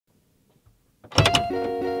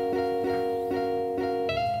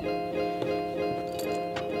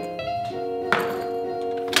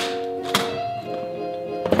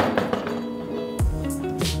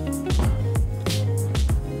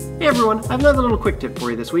everyone, I have another little quick tip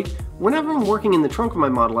for you this week. Whenever I'm working in the trunk of my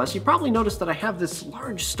Model S, you probably noticed that I have this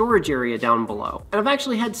large storage area down below. And I've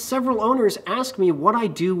actually had several owners ask me what I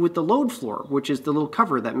do with the load floor, which is the little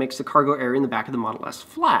cover that makes the cargo area in the back of the Model S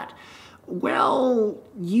flat. Well,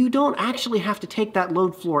 you don't actually have to take that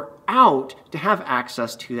load floor out to have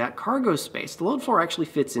access to that cargo space. The load floor actually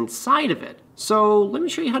fits inside of it. So let me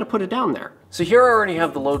show you how to put it down there. So here I already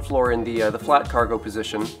have the load floor in the flat cargo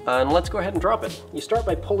position, and let's go ahead and drop it. You start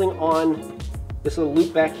by pulling on this little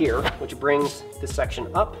loop back here, which brings this section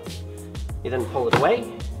up. You then pull it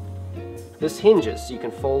away. This hinges, so you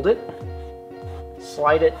can fold it,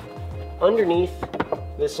 slide it underneath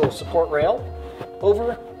this little support rail,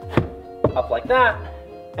 over, up like that,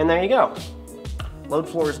 and there you go. Load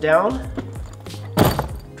floor is down,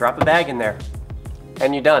 drop a bag in there,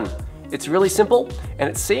 and you're done. It's really simple, and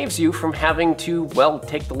it saves you from having to, well,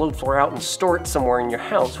 take the load floor out and store it somewhere in your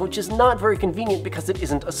house, which is not very convenient because it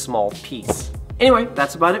isn't a small piece. Anyway,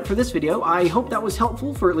 that's about it for this video. I hope that was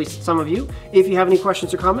helpful for at least some of you. If you have any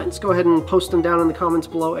questions or comments, go ahead and post them down in the comments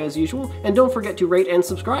below as usual, and don't forget to rate and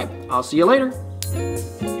subscribe. I'll see you later.